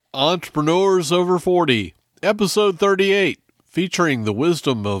Entrepreneurs Over 40, Episode 38, featuring the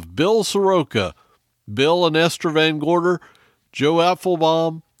wisdom of Bill Soroka, Bill and Esther Van Gorder, Joe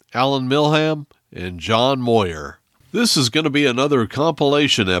Apfelbaum, Alan Milham, and John Moyer. This is going to be another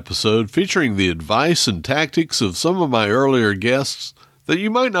compilation episode featuring the advice and tactics of some of my earlier guests that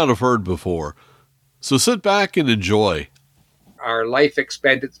you might not have heard before. So sit back and enjoy. Our life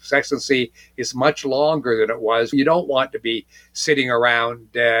expectancy is much longer than it was. You don't want to be sitting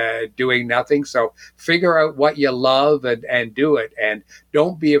around doing nothing. So figure out what you love and do it. And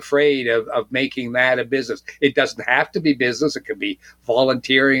don't be afraid of making that a business. It doesn't have to be business. It can be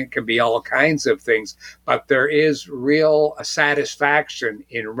volunteering. It can be all kinds of things. But there is real satisfaction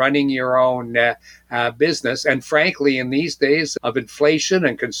in running your own business. And frankly, in these days of inflation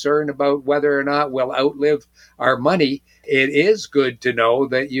and concern about whether or not we'll outlive our money, it is good to know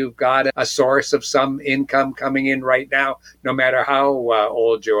that you've got a source of some income coming in right now, no matter how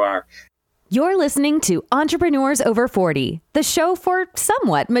old you are. You're listening to Entrepreneurs Over 40, the show for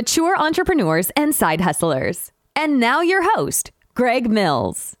somewhat mature entrepreneurs and side hustlers. And now your host, Greg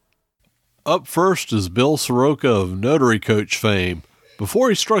Mills. Up first is Bill Soroka of Notary Coach fame. Before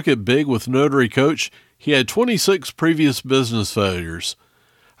he struck it big with Notary Coach, he had 26 previous business failures.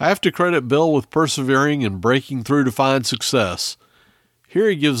 I have to credit Bill with persevering and breaking through to find success. Here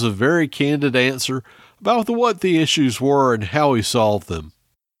he gives a very candid answer about what the issues were and how he solved them.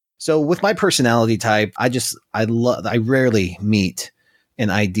 So with my personality type, I rarely meet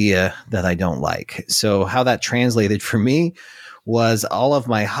an idea that I don't like. So how that translated for me was all of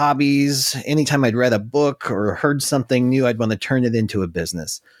my hobbies. Anytime I'd read a book or heard something new, I'd want to turn it into a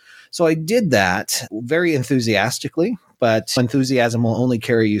business. So I did that very enthusiastically, but enthusiasm will only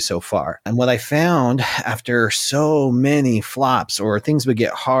carry you so far. And what I found after so many flops, or things would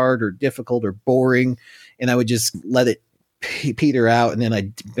get hard or difficult or boring, and I would just let it peter out, and then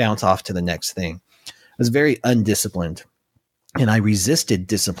I'd bounce off to the next thing. I was very undisciplined, and I resisted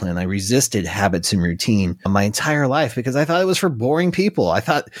discipline. I resisted habits and routine my entire life because I thought it was for boring people. I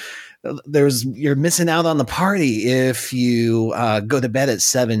thought you're missing out on the party if you go to bed at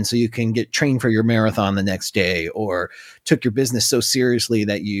 7 so you can get trained for your marathon the next day, or took your business so seriously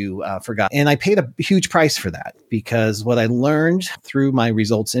that you forgot. And I paid a huge price for that, because what I learned through my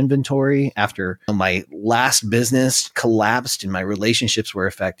results inventory after my last business collapsed and my relationships were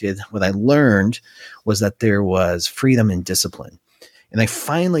affected, what I learned was that there was freedom and discipline. And I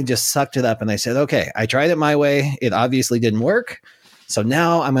finally just sucked it up and I said, okay, I tried it my way. It obviously didn't work. So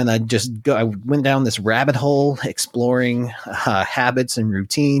now I'm going to just go. I went down this rabbit hole exploring habits and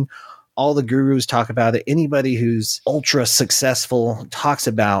routine. All the gurus talk about it. Anybody who's ultra successful talks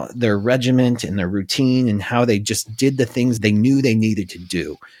about their regiment and their routine and how they just did the things they knew they needed to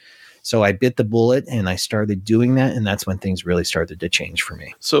do. So I bit the bullet and I started doing that. And that's when things really started to change for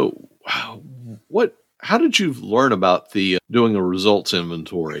me. So how did you learn about the doing a results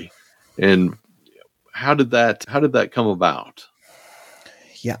inventory, and how did that come about?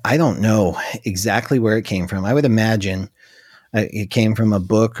 Yeah, I don't know exactly where it came from. I would imagine it came from a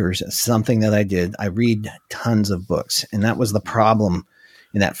book or something that I did. I read tons of books, and that was the problem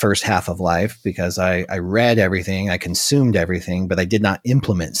in that first half of life, because I read everything, I consumed everything, but I did not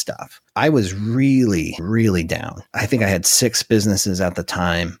implement stuff. I was really, really down. I think I had 6 businesses at the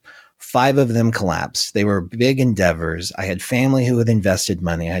time. 5 of them collapsed. They were big endeavors. I had family who had invested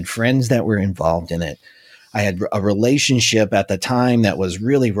money. I had friends that were involved in it. I had a relationship at the time that was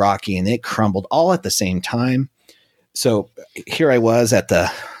really rocky, and it crumbled all at the same time. So here I was at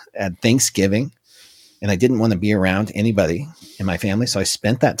Thanksgiving, and I didn't want to be around anybody in my family. So I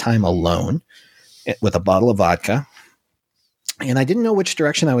spent that time alone with a bottle of vodka, and I didn't know which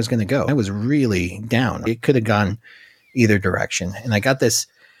direction I was going to go. I was really down. It could have gone either direction. And I got this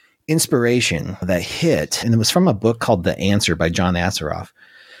inspiration that hit, and it was from a book called The Answer by John Assaraf.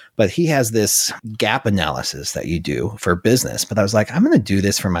 But he has this gap analysis that you do for business. But I was like, I'm going to do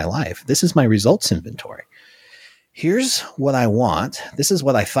this for my life. This is my results inventory. Here's what I want. This is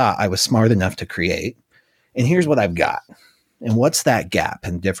what I thought I was smart enough to create. And here's what I've got. And what's that gap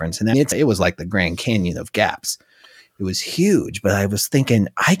and difference? And it was like the Grand Canyon of gaps. It was huge. But I was thinking,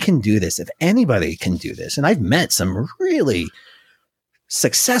 I can do this if anybody can do this. And I've met some really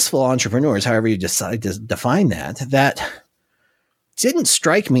successful entrepreneurs, however you decide to define that didn't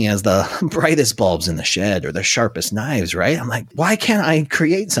strike me as the brightest bulbs in the shed or the sharpest knives, right? I'm like, why can't I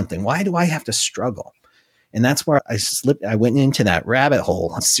create something? Why do I have to struggle? And that's where I went into that rabbit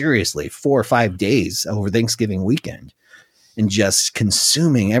hole, seriously, 4 or 5 days over Thanksgiving weekend, and just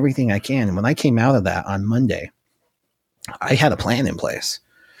consuming everything I can. And when I came out of that on Monday, I had a plan in place.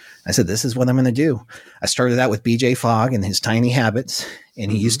 I said, this is what I'm going to do. I started out with BJ Fogg and his Tiny Habits.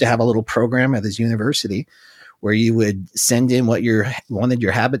 And he used to have a little program at his university where you would send in what you wanted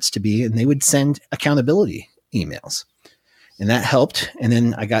your habits to be, and they would send accountability emails. And that helped. And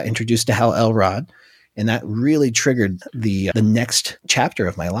then I got introduced to Hal Elrod, and that really triggered the next chapter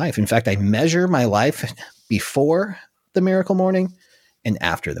of my life. In fact, I measure my life before the Miracle Morning and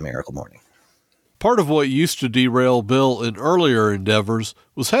after the Miracle Morning. Part of what used to derail Bill in earlier endeavors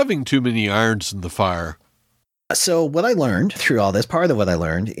was having too many irons in the fire. So what I learned through all this, part of what I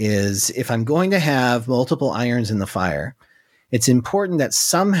learned is if I'm going to have multiple irons in the fire, it's important that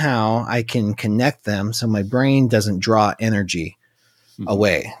somehow I can connect them so my brain doesn't draw energy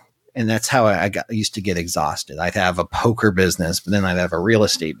away. And that's how I used to get exhausted. I'd have a poker business, but then I'd have a real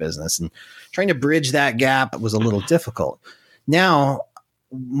estate business. And trying to bridge that gap was a little difficult. Now,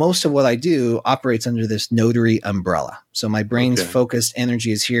 most of what I do operates under this notary umbrella. So my brain's focused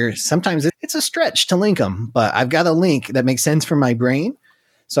energy is here. Sometimes it's a stretch to link them, but I've got a link that makes sense for my brain.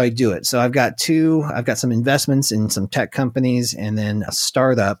 So I do it. So I've got some investments in some tech companies and then a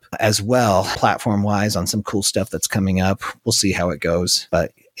startup as well, platform wise, on some cool stuff that's coming up. We'll see how it goes.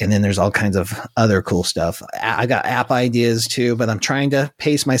 And then there's all kinds of other cool stuff. I got app ideas too, but I'm trying to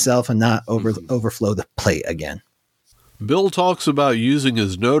pace myself and not overflow the plate again. Bill talks about using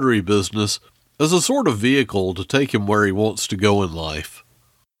his notary business as a sort of vehicle to take him where he wants to go in life.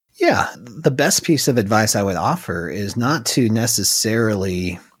 Yeah, the best piece of advice I would offer is not to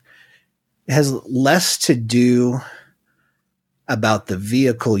necessarily, it has less to do about the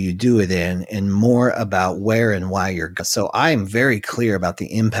vehicle you do it in and more about where and why you're going. So I'm very clear about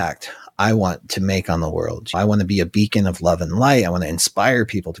the impact I want to make on the world. I want to be a beacon of love and light. I want to inspire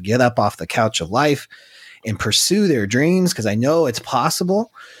people to get up off the couch of life and pursue their dreams because I know it's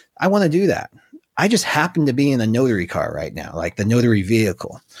possible. I want to do that. I just happen to be in a notary car right now, like the notary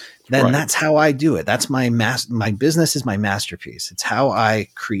vehicle. Then that's how I do it. That's my business is my masterpiece. It's how I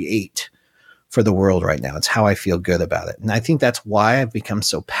create for the world right now. It's how I feel good about it. And I think that's why I've become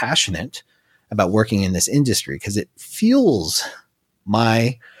so passionate about working in this industry because it fuels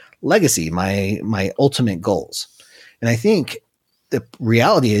my legacy, my ultimate goals. And I think the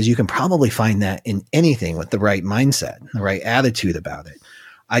reality is you can probably find that in anything with the right mindset, the right attitude about it.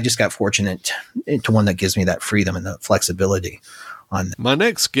 I just got fortunate to one that gives me that freedom and the flexibility on that. My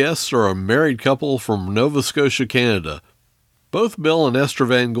next guests are a married couple from Nova Scotia, Canada. Both Bill and Esther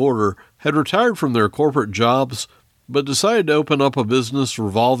Van Gorder had retired from their corporate jobs, but decided to open up a business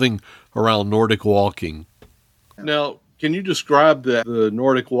revolving around Nordic walking. Now, can you describe the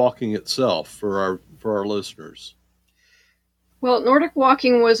Nordic walking itself for our listeners? Well, Nordic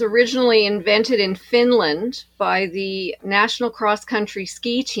walking was originally invented in Finland by the National Cross Country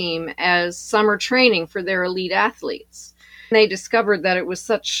Ski Team as summer training for their elite athletes. They discovered that it was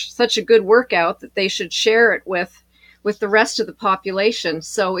such a good workout that they should share it with the rest of the population.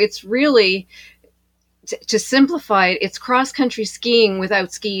 So it's really, to simplify it, it's cross-country skiing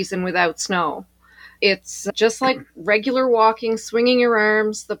without skis and without snow. It's just like regular walking, swinging your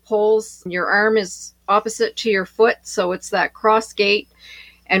arms, the poles, your arm is opposite to your foot, so it's that cross gait.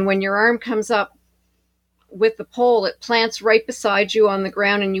 And when your arm comes up with the pole, it plants right beside you on the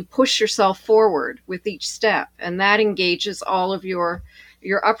ground and you push yourself forward with each step. And that engages all of your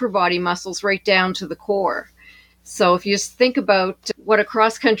upper body muscles right down to the core. So if you just think about what a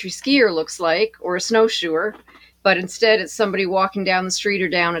cross-country skier looks like, or a snowshoer, but instead it's somebody walking down the street or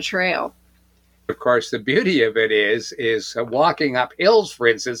down a trail. Of course, the beauty of it is walking up hills, for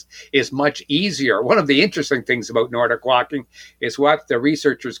instance, is much easier. One of the interesting things about Nordic walking is what the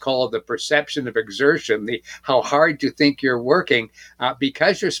researchers call the perception of exertion, how hard you think you're working,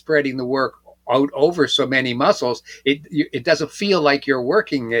 because you're spreading the work out over so many muscles. It doesn't feel like you're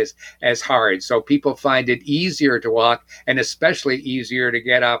working as hard. So people find it easier to walk, and especially easier to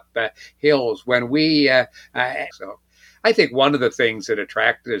get up hills. When so I think one of the things that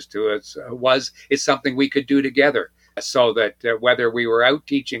attracted us to it it's something we could do together. So that whether we were out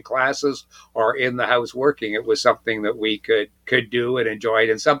teaching classes or in the house working, it was something that we could do and enjoyed,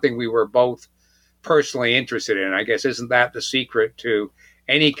 and something we were both personally interested in. I guess isn't that the secret to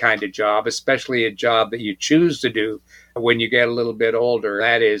any kind of job, especially a job that you choose to do when you get a little bit older?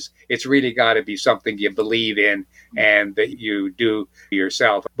 That is, it's really got to be something you believe in and that you do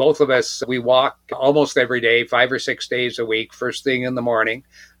yourself. Both of us, we walk almost every day, 5 or 6 days a week, first thing in the morning.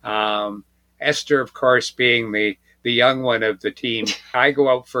 Esther, of course, being the young one of the team, I go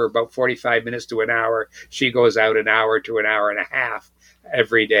out for about 45 minutes to an hour. She goes out an hour to an hour and a half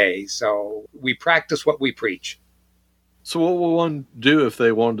every day. So we practice what we preach. So what will one do if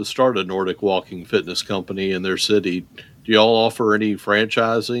they wanted to start a Nordic walking fitness company in their city? Do y'all offer any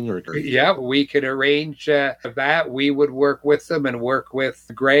franchising? Or Yeah, we could arrange that. We would work with them and work with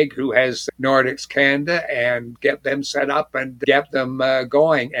Greg, who has Nordics Canada, and get them set up and get them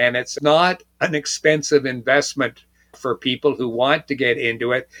going. And it's not an expensive investment for people who want to get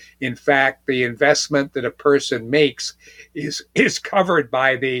into it. In fact, the investment that a person makes is covered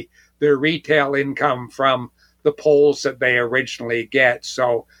by their retail income from the polls that they originally get.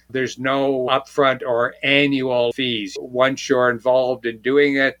 So there's no upfront or annual fees. Once you're involved in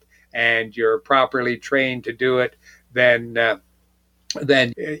doing it and you're properly trained to do it, then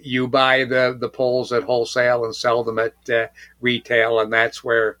you buy the polls at wholesale and sell them at retail, and that's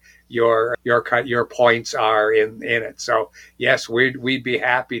where your points are in it. So yes, we'd be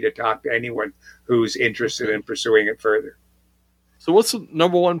happy to talk to anyone who's interested in pursuing it further. So what's the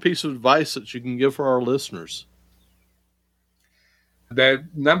number one piece of advice that you can give for our listeners? The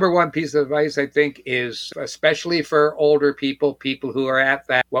number one piece of advice, I think, is especially for older people who are at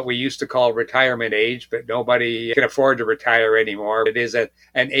that, what we used to call retirement age, but nobody can afford to retire anymore. It is an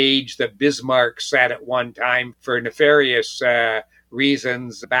age that Bismarck set at one time for nefarious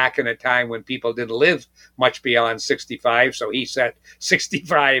reasons back in a time when people didn't live much beyond 65. So he set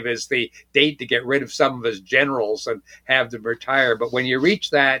 65 as the date to get rid of some of his generals and have them retire. But when you reach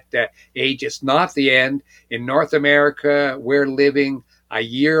that age, it's not the end. In North America, we're living a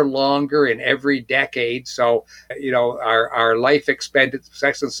year longer in every decade. So, our life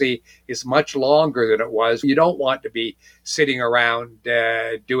expectancy is much longer than it was. You don't want to be sitting around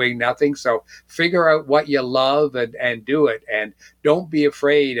doing nothing. So figure out what you love and do it. And don't be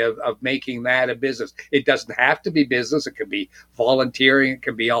afraid of making that a business. It doesn't have to be business. It can be volunteering. It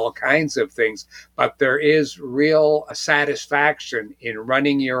can be all kinds of things. But there is real satisfaction in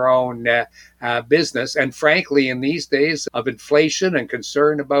running your own business. And frankly, in these days of inflation and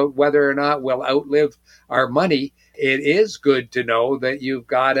concern about whether or not we'll outlive our money, it is good to know that you've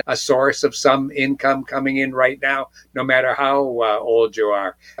got a source of some income coming in right now, no matter how old you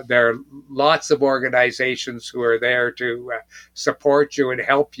are. There are lots of organizations who are there to support you and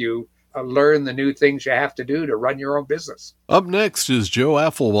help you learn the new things you have to do to run your own business. Up next is Joe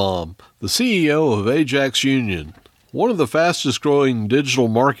Apfelbaum, the CEO of Ajax Union, one of the fastest growing digital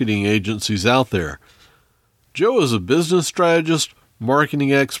marketing agencies out there. Joe is a business strategist,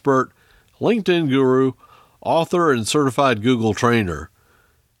 marketing expert, LinkedIn guru, author, and certified Google trainer.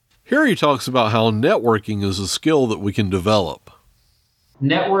 Here he talks about how networking is a skill that we can develop.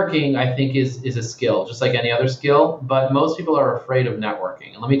 Networking, I think, is a skill, just like any other skill, but most people are afraid of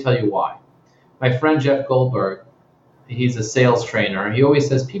networking. And let me tell you why. My friend Jeff Goldberg, he's a sales trainer. He always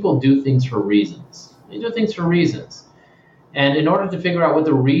says people do things for reasons. They do things for reasons. And in order to figure out what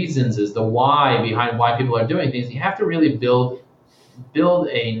the reasons is, the why behind why people are doing things, you have to really build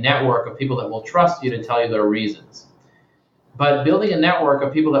a network of people that will trust you to tell you their reasons. But building a network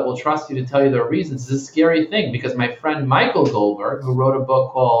of people that will trust you to tell you their reasons is a scary thing, because my friend Michael Goldberg, who wrote a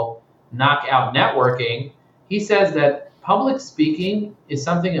book called Knockout Networking, he says that public speaking is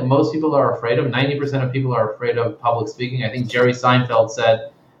something that most people are afraid of. 90% of people are afraid of public speaking. I think Jerry Seinfeld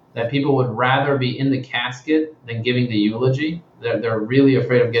said that people would rather be in the casket than giving the eulogy. They're really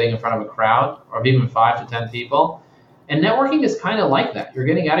afraid of getting in front of a crowd of even 5 to 10 people. And networking is kind of like that. You're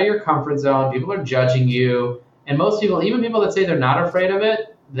getting out of your comfort zone. People are judging you. And most people, even people that say they're not afraid of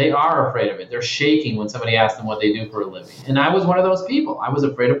it, they are afraid of it. They're shaking when somebody asks them what they do for a living. And I was one of those people. I was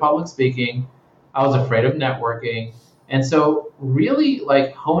afraid of public speaking. I was afraid of networking. And so really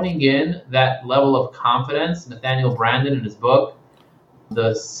honing in that level of confidence, Nathaniel Branden in his book,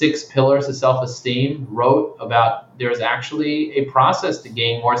 The 6 Pillars of Self-Esteem, wrote about there's actually a process to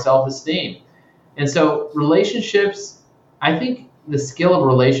gain more self-esteem. And so relationships, I think the skill of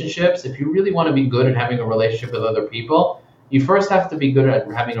relationships, if you really want to be good at having a relationship with other people, you first have to be good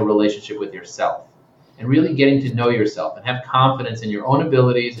at having a relationship with yourself and really getting to know yourself and have confidence in your own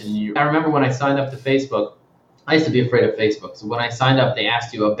abilities. I remember when I signed up to Facebook, I used to be afraid of Facebook. So when I signed up, they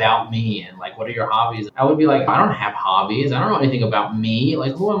asked you about me and what are your hobbies? I would be like, I don't have hobbies. I don't know anything about me.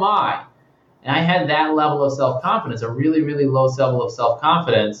 Who am I? And I had that level of self-confidence, a really, really low level of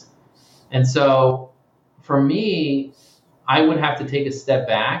self-confidence. And so for me, I would have to take a step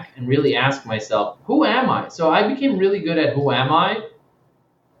back and really ask myself, who am I? So I became really good at who am I?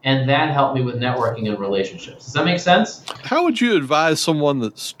 And that helped me with networking and relationships. Does that make sense? How would you advise someone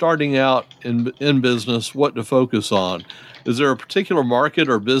that's starting out in business what to focus on? Is there a particular market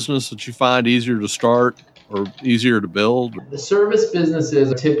or business that you find easier to start or easier to build? The service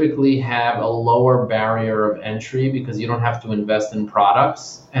businesses typically have a lower barrier of entry because you don't have to invest in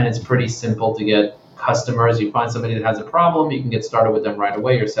products, and it's pretty simple to get customers. You find somebody that has a problem, you can get started with them right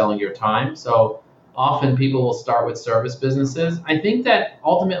away. You're selling your time. So often people will start with service businesses. I think that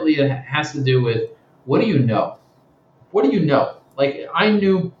ultimately it has to do with, what do you know? What do you know? Like, I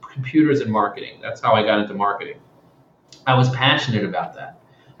knew computers and marketing. That's how I got into marketing. I was passionate about that.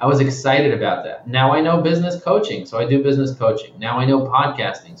 I was excited about that. Now I know business coaching, so I do business coaching. Now I know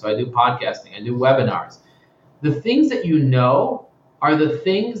podcasting, so I do podcasting. I do webinars. The things that you know are the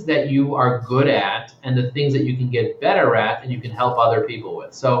things that you are good at and the things that you can get better at and you can help other people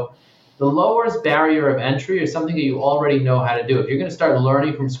with. So the lowest barrier of entry is something that you already know how to do. If you're going to start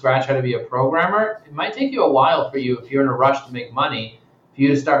learning from scratch how to be a programmer, it might take you a while for you, if you're in a rush to make money, for you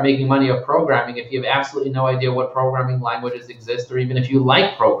to start making money of programming if you have absolutely no idea what programming languages exist, or even if you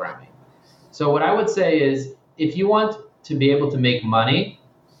like programming. So what I would say is, if you want to be able to make money,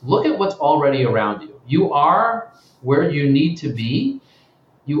 look at what's already around you. You are where you need to be.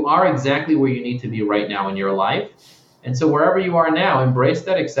 You are exactly where you need to be right now in your life. And so wherever you are now, embrace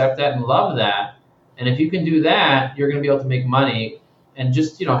that, accept that, and love that. And if you can do that, you're going to be able to make money. And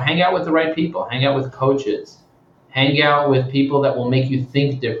just, hang out with the right people, hang out with coaches, hang out with people that will make you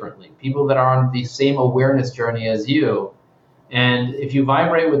think differently, people that are on the same awareness journey as you. And if you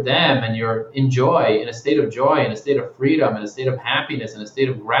vibrate with them and you're in joy, in a state of joy, in a state of freedom, in a state of happiness, in a state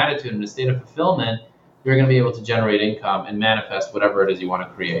of gratitude, in a state of fulfillment, you're going to be able to generate income and manifest whatever it is you want to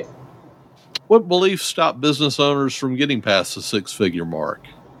create. What beliefs stop business owners from getting past the six-figure mark?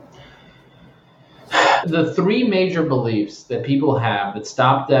 The three major beliefs that people have that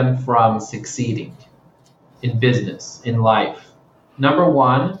stop them from succeeding in business, in life. Number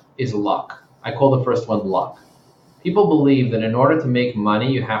one is luck. I call the first one luck. People believe that in order to make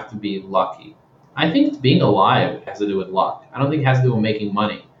money, you have to be lucky. I think being alive has to do with luck. I don't think it has to do with making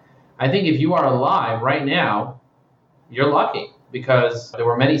money. I think if you are alive right now, you're lucky, because there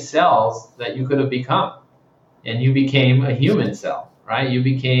were many cells that you could have become, and you became a human cell, right? You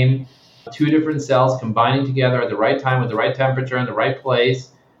became two different cells combining together at the right time with the right temperature in the right place.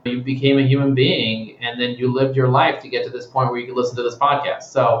 You became a human being, and then you lived your life to get to this point where you can listen to this podcast.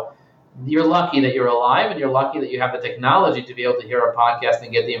 So you're lucky that you're alive, and you're lucky that you have the technology to be able to hear a podcast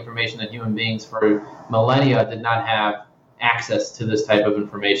and get the information that human beings for millennia did not have access to this type of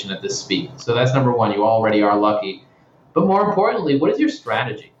information at this speed. So that's number one. You already are lucky. But more importantly, what is your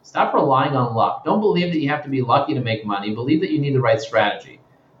strategy? Stop relying on luck. Don't believe that you have to be lucky to make money. Believe that you need the right strategy,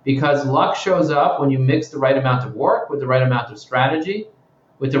 because luck shows up when you mix the right amount of work with the right amount of strategy,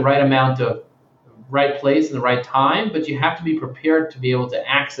 with the right amount of right place and the right time, but you have to be prepared to be able to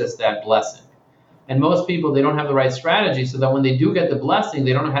access that blessing. And most people, they don't have the right strategy, so that when they do get the blessing,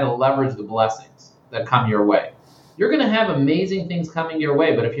 they don't know how to leverage the blessings that come your way. You're going to have amazing things coming your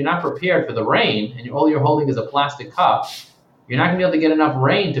way, but if you're not prepared for the rain and all you're holding is a plastic cup, you're not going to be able to get enough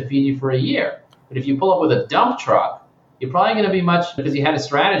rain to feed you for a year. But if you pull up with a dump truck, you're probably going to be much, because you had a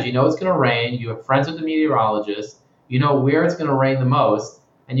strategy. You know it's going to rain. You have friends with the meteorologist. You know where it's going to rain the most.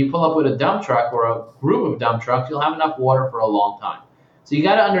 And you pull up with a dump truck or a group of dump trucks, you'll have enough water for a long time. So you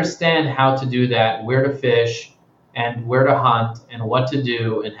got to understand how to do that, where to fish and where to hunt and what to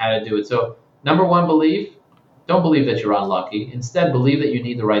do and how to do it. So number one belief, don't believe that you're unlucky. Instead, believe that you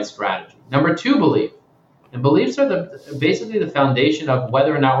need the right strategy. Number two, belief. And beliefs are basically the foundation of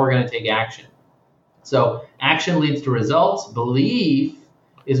whether or not we're going to take action. So action leads to results. Belief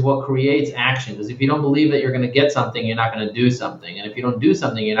is what creates action. Because if you don't believe that you're going to get something, you're not going to do something. And if you don't do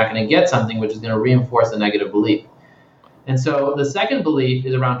something, you're not going to get something, which is going to reinforce the negative belief. And so the second belief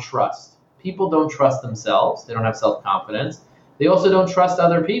is around trust. People don't trust themselves. They don't have self-confidence. They also don't trust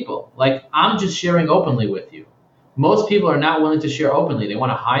other people. Like, I'm just sharing openly with you. Most people are not willing to share openly. They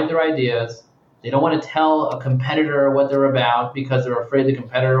want to hide their ideas. They don't want to tell a competitor what they're about because they're afraid the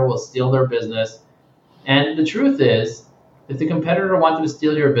competitor will steal their business. And the truth is, if the competitor wanted to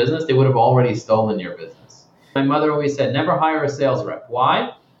steal your business, they would have already stolen your business. My mother always said, never hire a sales rep.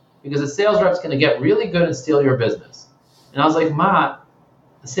 Why? Because a sales rep's going to get really good and steal your business. And I was like, Ma,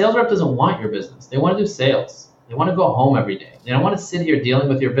 the sales rep doesn't want your business. They want to do sales. They want to go home every day. They don't want to sit here dealing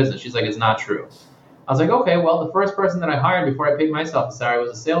with your business. She's like, it's not true. I was like, okay, well, the first person that I hired before I paid myself a salary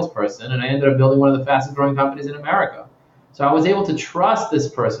was a salesperson, and I ended up building one of the fastest growing companies in America. So I was able to trust this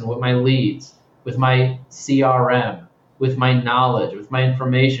person with my leads, with my CRM, with my knowledge, with my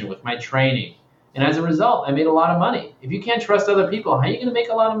information, with my training. And as a result, I made a lot of money. If you can't trust other people, how are you going to make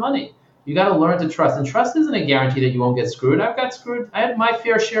a lot of money? You got to learn to trust. And trust isn't a guarantee that you won't get screwed. I've got screwed. I had my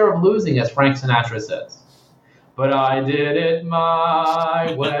fair share of losing, as Frank Sinatra says. But I did it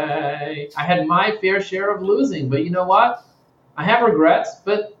my way. I had my fair share of losing. But you know what? I have regrets,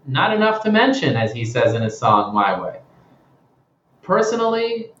 but not enough to mention, as he says in his song, My Way.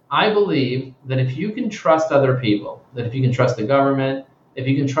 Personally, I believe that if you can trust other people, that if you can trust the government, if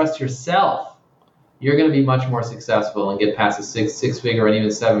you can trust yourself, you're going to be much more successful and get past the six-figure and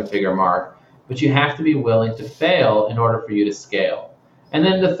even seven-figure mark. But you have to be willing to fail in order for you to scale. And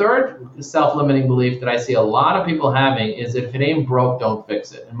then the third self-limiting belief that I see a lot of people having is if it ain't broke, don't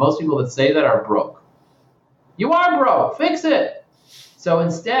fix it. And most people that say that are broke. You are broke, fix it. So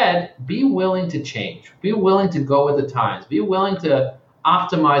instead, be willing to change. Be willing to go with the times. Be willing to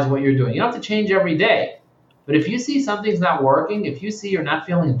optimize what you're doing. You don't have to change every day. But if you see something's not working, if you see you're not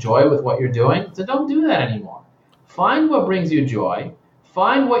feeling joy with what you're doing, so don't do that anymore. Find what brings you joy.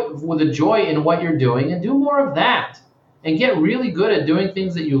 Find the joy in what you're doing and do more of that. And get really good at doing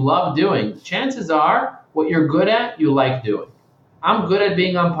things that you love doing. Chances are, what you're good at, you like doing. I'm good at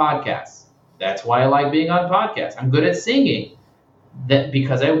being on podcasts. That's why I like being on podcasts. I'm good at singing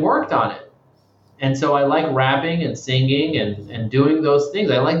because I worked on it. And so I like rapping and singing and doing those things.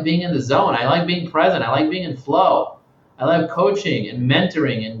 I like being in the zone. I like being present. I like being in flow. I like coaching and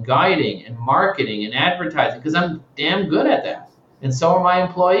mentoring and guiding and marketing and advertising because I'm damn good at that. And so are my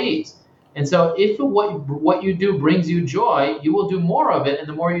employees. And so if what you do brings you joy, you will do more of it. And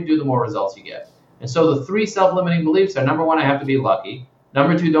the more you do, the more results you get. And so the three self-limiting beliefs are, number one, I have to be lucky.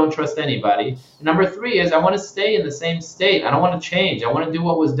 Number two, don't trust anybody. And number three is I want to stay in the same state. I don't want to change. I want to do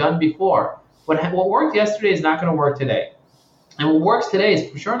what was done before. What worked yesterday is not going to work today. And what works today is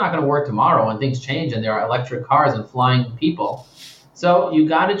for sure not going to work tomorrow when things change and there are electric cars and flying people. So you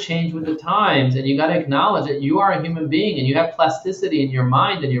got to change with the times, and you got to acknowledge that you are a human being and you have plasticity in your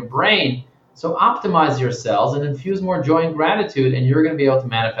mind and your brain. So optimize your cells and infuse more joy and gratitude, and you're going to be able to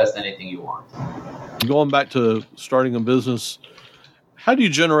manifest anything you want. Going back to starting a business, how do you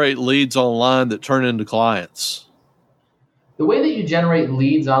generate leads online that turn into clients? The way that you generate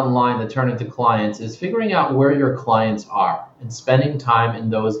leads online that turn into clients is figuring out where your clients are and spending time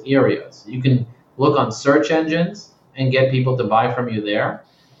in those areas. You can look on search engines and get people to buy from you there.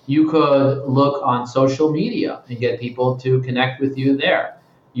 You could look on social media and get people to connect with you there.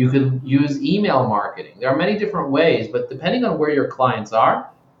 You could use email marketing. There are many different ways, but depending on where your clients are,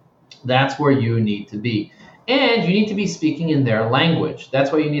 that's where you need to be. And you need to be speaking in their language.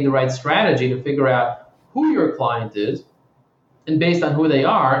 That's why you need the right strategy to figure out who your client is. And based on who they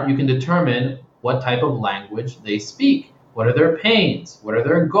are, you can determine what type of language they speak. What are their pains? What are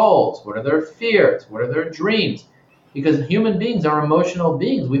their goals? What are their fears? What are their dreams? Because human beings are emotional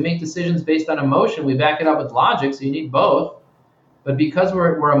beings. We make decisions based on emotion. We back it up with logic, so you need both. But because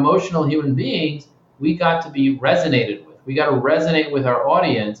we're emotional human beings, we got to be resonated with. We got to resonate with our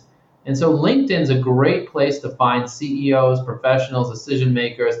audience. And so LinkedIn's a great place to find CEOs, professionals, decision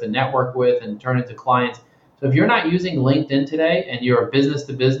makers to network with and turn into clients. So if you're not using LinkedIn today and you're a business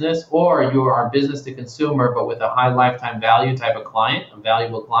to business, or you are business to consumer but with a high lifetime value type of client, a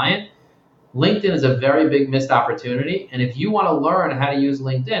valuable client, LinkedIn is a very big missed opportunity. And if you want to learn how to use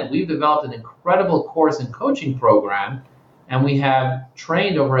LinkedIn, we've developed an incredible course and coaching program, and we have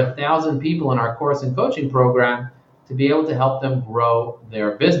trained over 1,000 people in our course and coaching program to be able to help them grow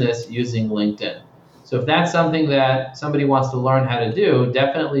their business using LinkedIn. So if that's something that somebody wants to learn how to do,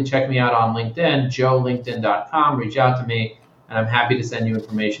 definitely check me out on LinkedIn, joelinkedin.com. Reach out to me, and I'm happy to send you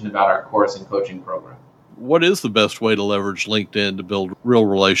information about our course and coaching program. What is the best way to leverage LinkedIn to build real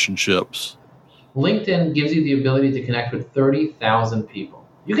relationships? LinkedIn gives you the ability to connect with 30,000 people.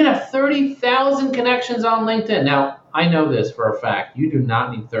 You can have 30,000 connections on LinkedIn. Now, I know this for a fact. You do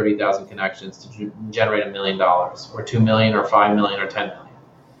not need 30,000 connections to generate $1 million or $2 million or $5 million or $10 million.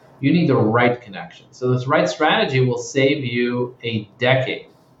 You need the right connection. So this right strategy will save you a decade.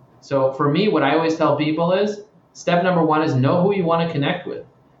 So for me, what I always tell people is step number one is know who you want to connect with.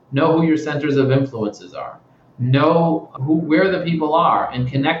 Know who your centers of influences are. Know where the people are and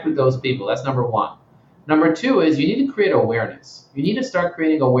connect with those people. That's number one. Number two is you need to create awareness. You need to start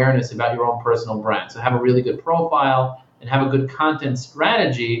creating awareness about your own personal brand. So have a really good profile and have a good content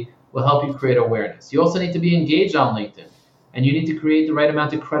strategy will help you create awareness. You also need to be engaged on LinkedIn. And you need to create the right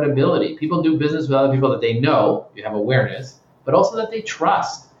amount of credibility. People do business with other people that they know, you have awareness, but also that they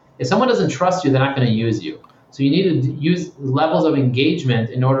trust. If someone doesn't trust you, they're not going to use you. So you need to use levels of engagement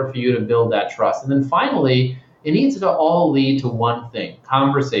in order for you to build that trust. And then finally, it needs to all lead to one thing,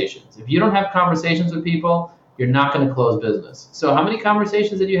 conversations. If you don't have conversations with people, you're not going to close business. So how many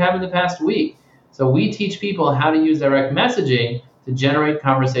conversations did you have in the past week? So we teach people how to use direct messaging to generate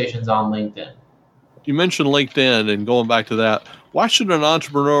conversations on LinkedIn. You mentioned LinkedIn, and going back to that, why should an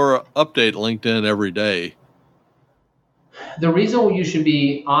entrepreneur update LinkedIn every day? The reason you should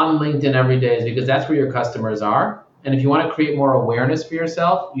be on LinkedIn every day is because that's where your customers are. And if you want to create more awareness for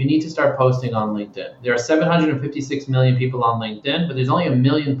yourself, you need to start posting on LinkedIn. There are 756 million people on LinkedIn, but there's only 1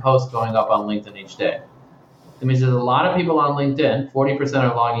 million posts going up on LinkedIn each day. That means there's a lot of people on LinkedIn, 40%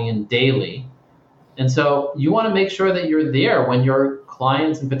 are logging in daily, And so you want to make sure that you're there when your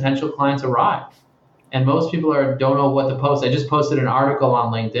clients and potential clients arrive. And most people don't know what to post. I just posted an article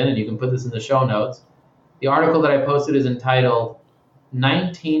on LinkedIn, and you can put this in the show notes. The article that I posted is entitled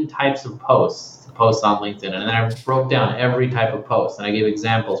 19 Types of Posts to Post on LinkedIn. And then I broke down every type of post, and I gave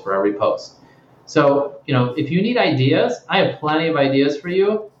examples for every post. So, if you need ideas, I have plenty of ideas for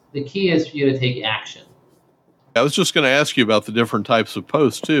you. The key is for you to take action. I was just going to ask you about the different types of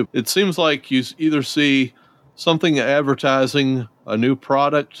posts, too. It seems like you either see something advertising a new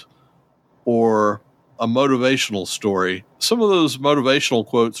product or a motivational story. Some of those motivational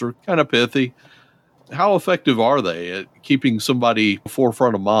quotes are kind of pithy. How effective are they at keeping somebody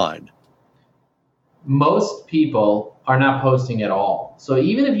forefront of mind? Most people are not posting at all. So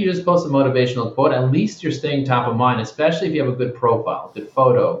even if you just post a motivational quote, at least you're staying top of mind, especially if you have a good profile, good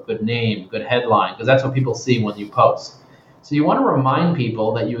photo, good name, good headline, because that's what people see when you post. So you want to remind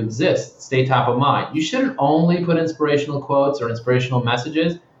people that you exist, stay top of mind. You shouldn't only put inspirational quotes or inspirational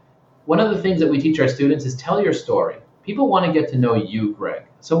messages. One of the things that we teach our students is tell your story. People want to get to know you, Greg.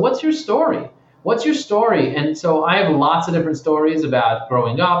 So what's your story? What's your story? And so I have lots of different stories about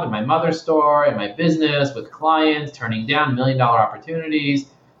growing up in my mother's store, in my business, with clients, turning down $1 million opportunities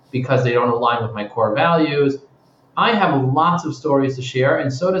because they don't align with my core values. I have lots of stories to share,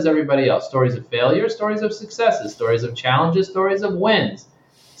 and so does everybody else. Stories of failure, stories of successes, stories of challenges, stories of wins,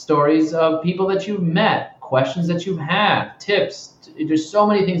 stories of people that you've met, questions that you've had, tips. There's so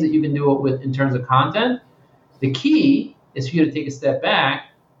many things that you can do with in terms of content. The key is for you to take a step back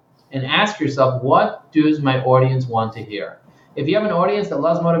and ask yourself, what does my audience want to hear? If you have an audience that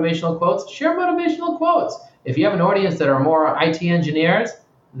loves motivational quotes, share motivational quotes. If you have an audience that are more IT engineers,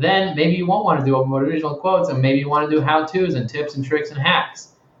 then maybe you won't want to do motivational quotes, and maybe you want to do how-tos and tips and tricks and hacks.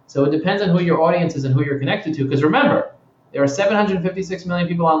 So it depends on who your audience is and who you're connected to. Because remember, there are 756 million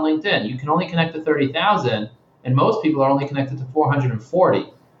people on LinkedIn. You can only connect to 30,000, and most people are only connected to 440.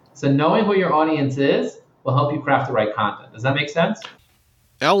 So knowing who your audience is will help you craft the right content. Does that make sense?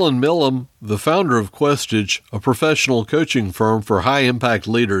 Alan Milham, the founder of Questage, a professional coaching firm for high-impact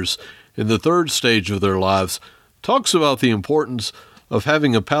leaders in the third stage of their lives, talks about the importance of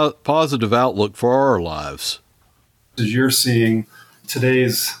having a positive outlook for our lives. As you're seeing,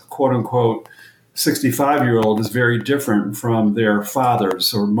 today's quote-unquote 65-year-old is very different from their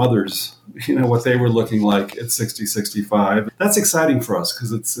fathers or mothers, what they were looking like at 60, 65. That's exciting for us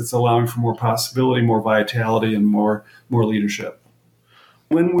because it's allowing for more possibility, more vitality, and more leadership.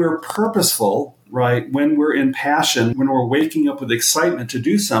 When we're purposeful, right, when we're in passion, when we're waking up with excitement to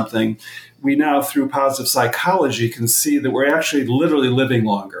do something, we now, through positive psychology, can see that we're actually literally living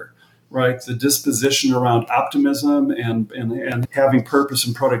longer, right? The disposition around optimism and having purpose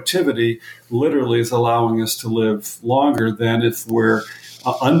and productivity literally is allowing us to live longer than if we're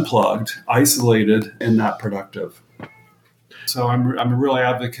unplugged, isolated, and not productive. So I'm a real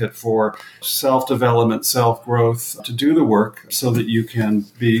advocate for self-development, self-growth, to do the work so that you can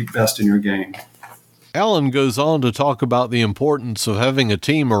be best in your game. Alan goes on to talk about the importance of having a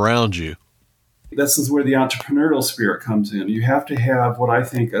team around you. This is where the entrepreneurial spirit comes in. You have to have what I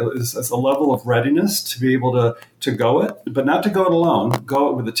think is a level of readiness to be able to go it, but not to go it alone, go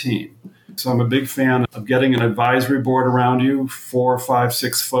it with a team. So I'm a big fan of getting an advisory board around you, 4, 5,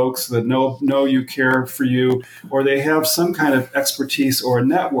 6 folks that know you, care for you, or they have some kind of expertise or a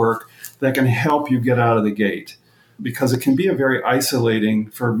network that can help you get out of the gate. Because it can be a very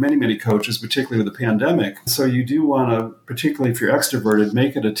isolating for many, many coaches, particularly with the pandemic. So you do want to, particularly if you're extroverted,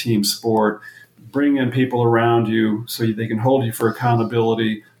 make it a team sport. Bring in people around you so they can hold you for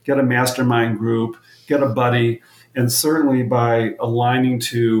accountability, get a mastermind group, get a buddy, and certainly by aligning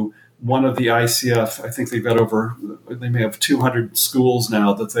to one of the ICF, I think they may have 200 schools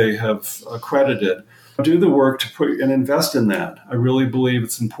now that they have accredited. Do the work to put and invest in that. I really believe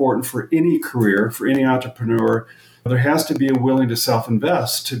it's important for any career, for any entrepreneur. There has to be a willing to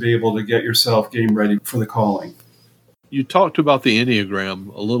self-invest to be able to get yourself game ready for the calling. You talked about the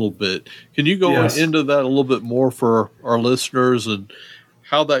Enneagram a little bit. Can you go into that a little bit more for our listeners and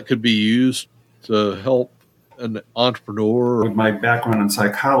how that could be used to help an entrepreneur? With my background in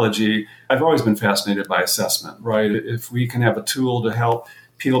psychology, I've always been fascinated by assessment, right? If we can have a tool to help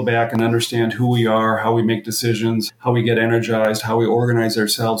peel back and understand who we are, how we make decisions, how we get energized, how we organize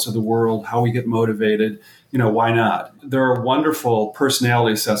ourselves to the world, how we get motivated, why not? There are wonderful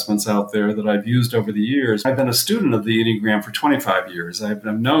personality assessments out there that I've used over the years. I've been a student of the Enneagram for 25 years. I've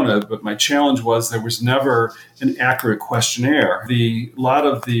known it, but my challenge was there was never an accurate questionnaire. A lot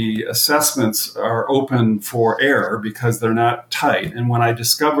of the assessments are open for error because they're not tight. And when I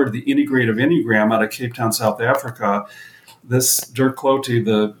discovered the integrative Enneagram out of Cape Town, South Africa, this Dirk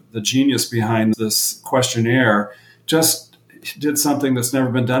Cloete, the genius behind this questionnaire, just did something that's never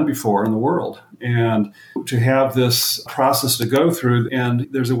been done before in the world. And to have this process to go through, and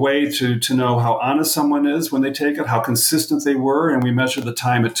there's a way to know how honest someone is when they take it, how consistent they were, and we measure the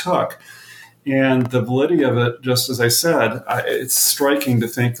time it took. And the validity of it, just as I said, it's striking to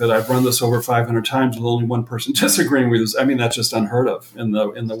think that I've run this over 500 times with only one person disagreeing with us. I mean, that's just unheard of in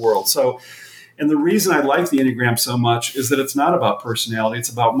the world. So, and the reason I like the Enneagram so much is that it's not about personality, it's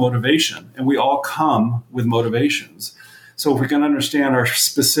about motivation. And we all come with motivations. So if we can understand our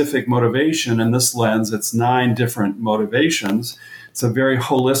specific motivation in this lens, it's 9 different motivations. It's a very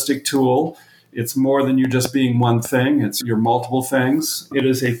holistic tool. It's more than you just being one thing. It's your multiple things. It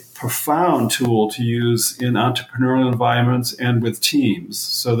is a profound tool to use in entrepreneurial environments and with teams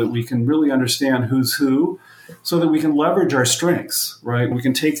so that we can really understand who's who, so that we can leverage our strengths, right? We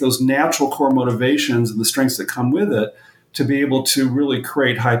can take those natural core motivations and the strengths that come with it to be able to really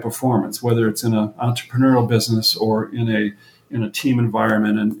create high performance, whether it's in an entrepreneurial business or in a team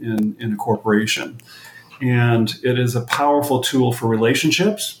environment and in a corporation. And it is a powerful tool for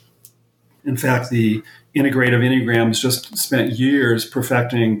relationships. In fact, the Integrative Enneagrams just spent years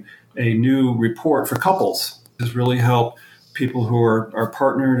perfecting a new report for couples. It's really helped people who are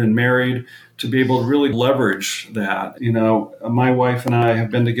partnered and married to be able to really leverage that. You know, my wife and I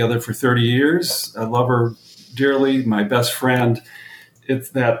have been together for 30 years. I love her dearly, my best friend. It's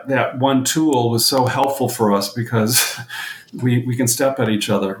that one tool was so helpful for us because we can step at each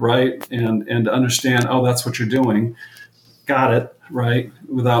other, right? And understand, oh, that's what you're doing. Got it, right?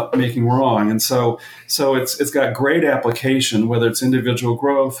 Without making wrong. And so it's got great application, whether it's individual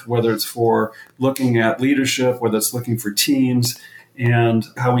growth, whether it's for looking at leadership, whether it's looking for teams and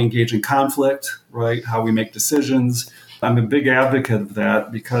how we engage in conflict, right? How we make decisions. I'm a big advocate of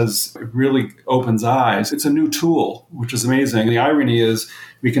that because it really opens eyes. It's a new tool, which is amazing. The irony is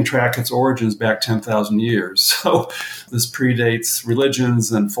we can track its origins back 10,000 years. So this predates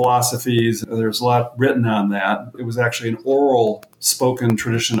religions and philosophies. There's a lot written on that. It was actually an oral spoken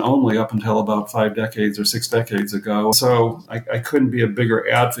tradition only up until about 5 decades or 6 decades ago. So I couldn't be a bigger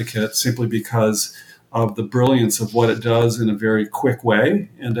advocate simply because of the brilliance of what it does in a very quick way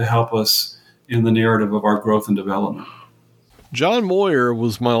and to help us in the narrative of our growth and development. John Moyer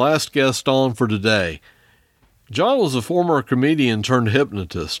was my last guest on for today. John was a former comedian turned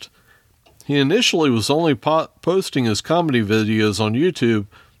hypnotist. He initially was only posting his comedy videos on YouTube,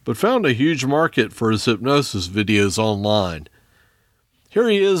 but found a huge market for his hypnosis videos online. Here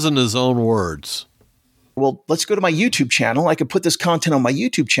he is in his own words. Well, let's go to my YouTube channel. I could put this content on my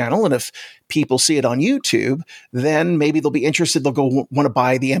YouTube channel, and if people see it on YouTube, then maybe they'll be interested. They'll go want to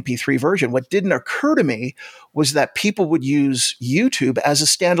buy the MP3 version. What didn't occur to me was that people would use YouTube as a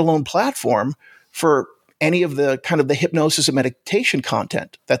standalone platform for any of the kind of the hypnosis and meditation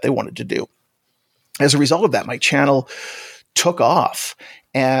content that they wanted to do. As a result of that, my channel took off,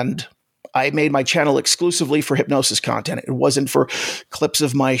 and I made my channel exclusively for hypnosis content. It wasn't for clips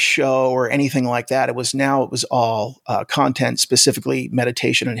of my show or anything like that. It was all content specifically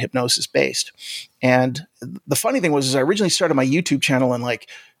meditation and hypnosis based. And the funny thing was I originally started my YouTube channel in like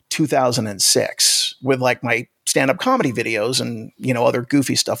 2006 with like my stand-up comedy videos and, other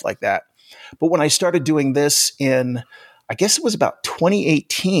goofy stuff like that. But when I started doing this in, I guess it was about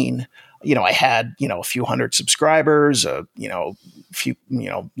 2018, I had, a few hundred subscribers, few,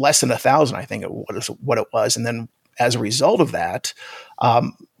 less than 1,000, I think what it was. And then as a result of that,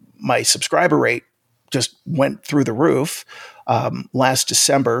 my subscriber rate just went through the roof last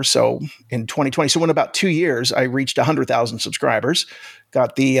December. So in 2020, so in about 2 years, I reached 100,000 subscribers,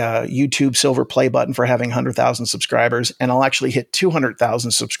 got the YouTube silver play button for having 100,000 subscribers, and I'll actually hit 200,000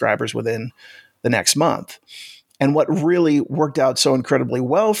 subscribers within the next month. And what really worked out so incredibly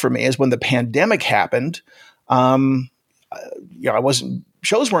well for me is when the pandemic happened,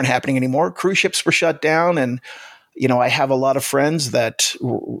 shows weren't happening anymore. Cruise ships were shut down. And, I have a lot of friends that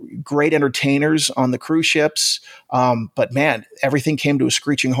were great entertainers on the cruise ships. But man, everything came to a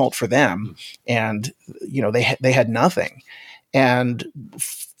screeching halt for them. And, they had nothing. And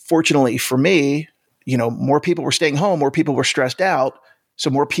fortunately for me, more people were staying home, more people were stressed out. So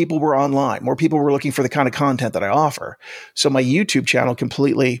more people were online, more people were looking for the kind of content that I offer. So my YouTube channel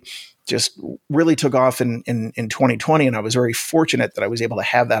completely just really took off in 2020. And I was very fortunate that I was able to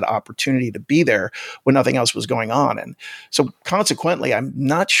have that opportunity to be there when nothing else was going on. And so consequently, I'm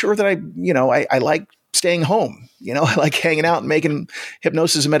not sure that I like staying home. I like hanging out and making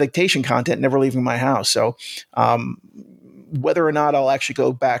hypnosis and meditation content, never leaving my house. So whether or not I'll actually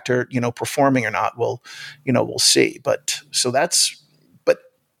go back to, performing or not, we'll see. So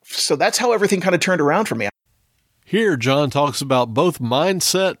that's how everything kind of turned around for me. Here, John talks about both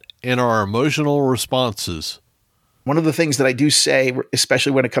mindset and our emotional responses. One of the things that I do say,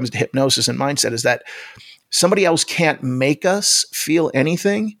 especially when it comes to hypnosis and mindset, is that somebody else can't make us feel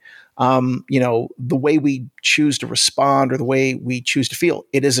anything. The way we choose to respond or the way we choose to feel,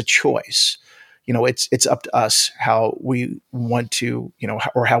 it is a choice. It's up to us how we want to,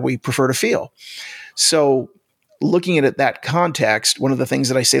 or how we prefer to feel. So looking at it that context, one of the things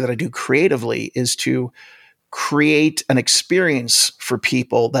that I say that I do creatively is to create an experience for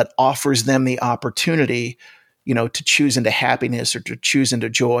people that offers them the opportunity, to choose into happiness or to choose into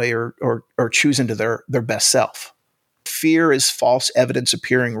joy or choose into their best self. Fear is false evidence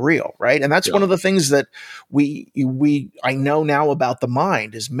appearing real, right? And that's one of the things that I know now about the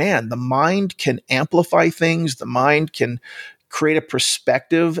mind is, man, the mind can amplify things. The mind can create a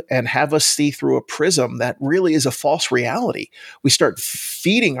perspective and have us see through a prism that really is a false reality. We start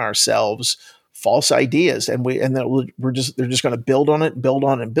feeding ourselves false ideas, and they're just going to build on it, build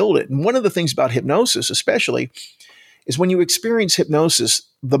on it, and build it. And one of the things about hypnosis, especially, is when you experience hypnosis,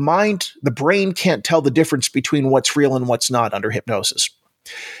 the brain can't tell the difference between what's real and what's not under hypnosis.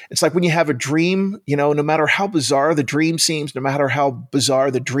 It's like when you have a dream, no matter how bizarre the dream seems, no matter how bizarre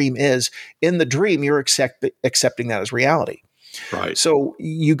the dream is, in the dream, you're accepting that as reality. Right. So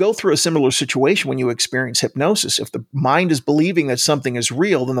you go through a similar situation when you experience hypnosis. If the mind is believing that something is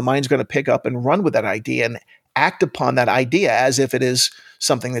real, then the mind's going to pick up and run with that idea and act upon that idea as if it is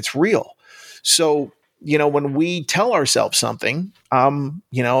something that's real. So, when we tell ourselves something, even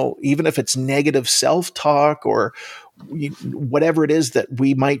if it's negative self-talk or whatever it is that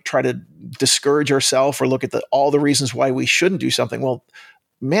we might try to discourage ourselves or look at all the reasons why we shouldn't do something, well,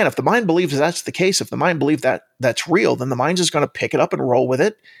 man, if the mind believes that's the case, if the mind believes that that's real, then the mind's just going to pick it up and roll with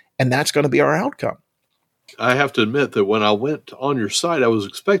it, and that's going to be our outcome. I have to admit that when I went on your site, I was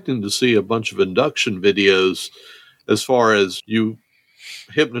expecting to see a bunch of induction videos as far as you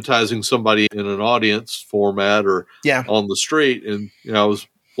hypnotizing somebody in an audience format or on the street. And I was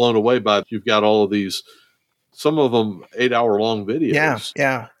blown away by it. You've got all of these, some of them 8-hour-long videos.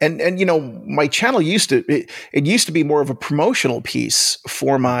 Yeah. And my channel used to be more of a promotional piece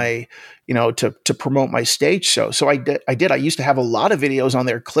for my, to promote my stage show. So I used to have a lot of videos on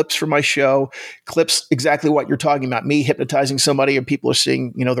there, clips from my show, clips exactly what you're talking about, me hypnotizing somebody and people are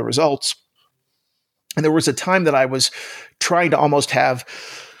seeing, the results. And there was a time that I was trying to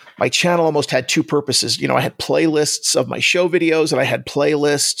my channel almost had two purposes. I had playlists of my show videos and I had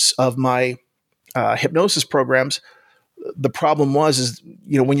playlists of my hypnosis programs. The problem was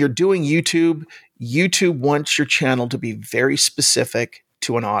when you're doing YouTube wants your channel to be very specific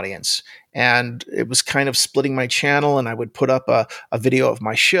to an audience. And it was kind of splitting my channel, and I would put up a video of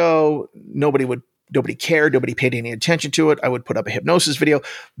my show. Nobody cared. Nobody paid any attention to it. I would put up a hypnosis video.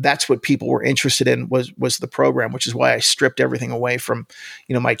 That's what people were interested in was the program, which is why I stripped everything away from,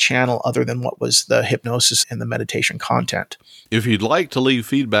 my channel other than what was the hypnosis and the meditation content. If you'd like to leave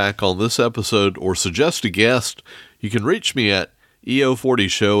feedback on this episode or suggest a guest, you can reach me at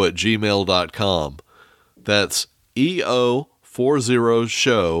eo40show@gmail.com. That's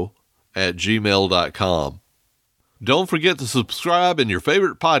eo40show@gmail.com. Don't forget to subscribe in your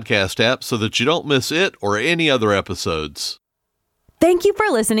favorite podcast app so that you don't miss it or any other episodes. Thank you for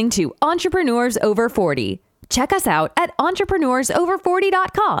listening to Entrepreneurs Over 40. Check us out at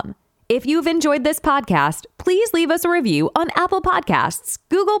entrepreneursover40.com. If you've enjoyed this podcast, please leave us a review on Apple Podcasts,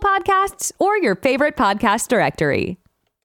 Google Podcasts, or your favorite podcast directory.